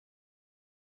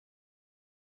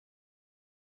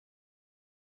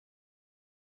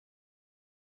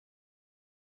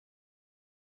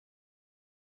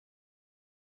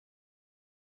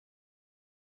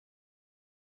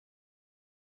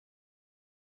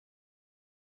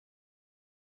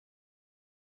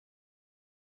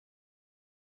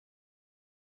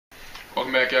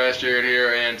Welcome back, guys. Jared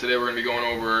here, and today we're going to be going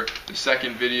over the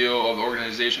second video of the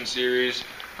Oranization series.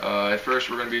 At first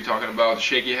we're going to be talking about the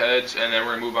shaky heads, and then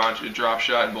we're going to move on to the drop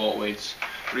shot and bullet weights.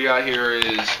 What we got here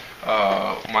is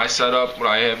my setup, what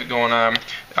I have going on.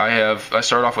 I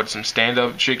start off with some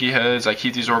stand-up shaky heads. I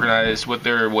keep these organized with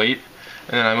their weight,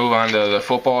 and then I move on to the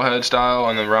football head style,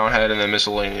 and then round head, and then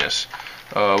miscellaneous.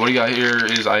 What you got here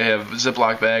is I have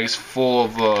Ziploc bags full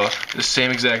of the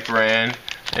same exact brand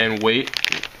and weight.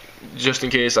 Just in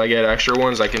case I get extra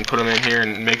ones, I can put them in here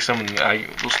and mix them, and I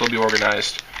will still be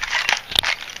organized.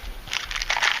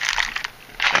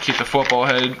 I keep the football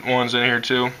head ones in here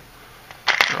too.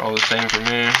 They're all the same for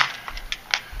me.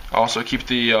 I also keep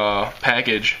the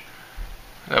package.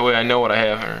 That way I know what I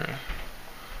have.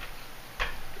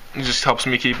 It just helps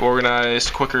me keep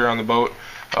organized quicker on the boat.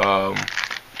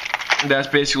 That's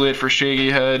basically it for shaky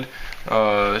head.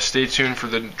 Stay tuned for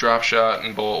the drop shot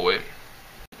and bullet weight.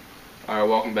 Alright,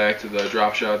 welcome back to the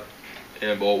drop shot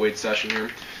and bullet weight session here.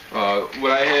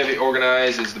 What I have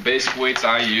organized is the basic weights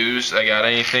I use. I got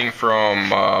anything from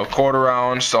quarter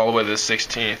ounce all the way to the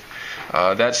 16th.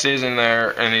 That stays in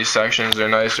there in these sections. They're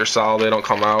nice, they're solid, they don't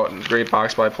come out. Great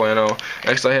box by Plano.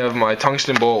 Next I have my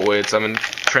tungsten bullet weights. I've been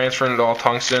transferring it all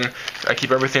tungsten. I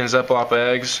keep everything in Ziploc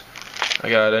bags. I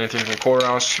got anything from quarter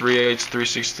ounce, 3/8,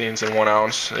 3/16, and 1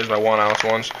 ounce. There's my 1 ounce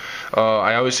ones.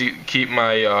 I always keep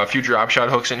my few drop shot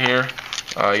hooks in here.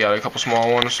 I got a couple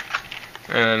small ones.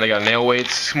 And then I got nail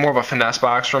weights. More of a finesse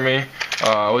box for me. I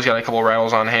always got a couple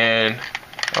rattles on hand.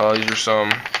 These are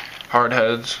some hard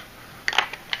heads.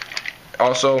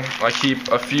 Also, I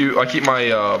keep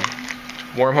my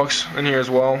worm hooks in here as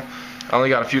well. I only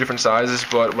got a few different sizes,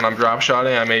 but when I'm drop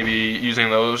shotting, I may be using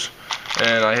those.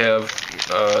 And I have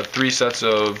 3 sets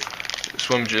of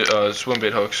swim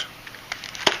bait hooks.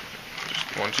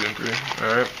 Just 1, 2, and 3.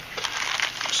 All right.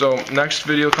 So next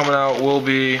video coming out will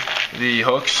be the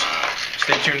hooks.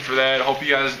 Stay tuned for that. Hope you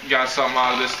guys got something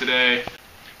out of this today.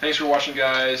 Thanks for watching,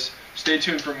 guys. Stay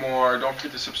tuned for more. Don't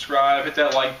forget to subscribe. Hit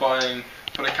that like button.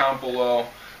 Put a comment below.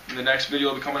 And the next video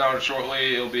will be coming out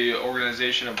shortly. It'll be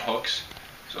organization of hooks.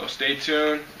 So stay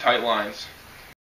tuned. Tight lines.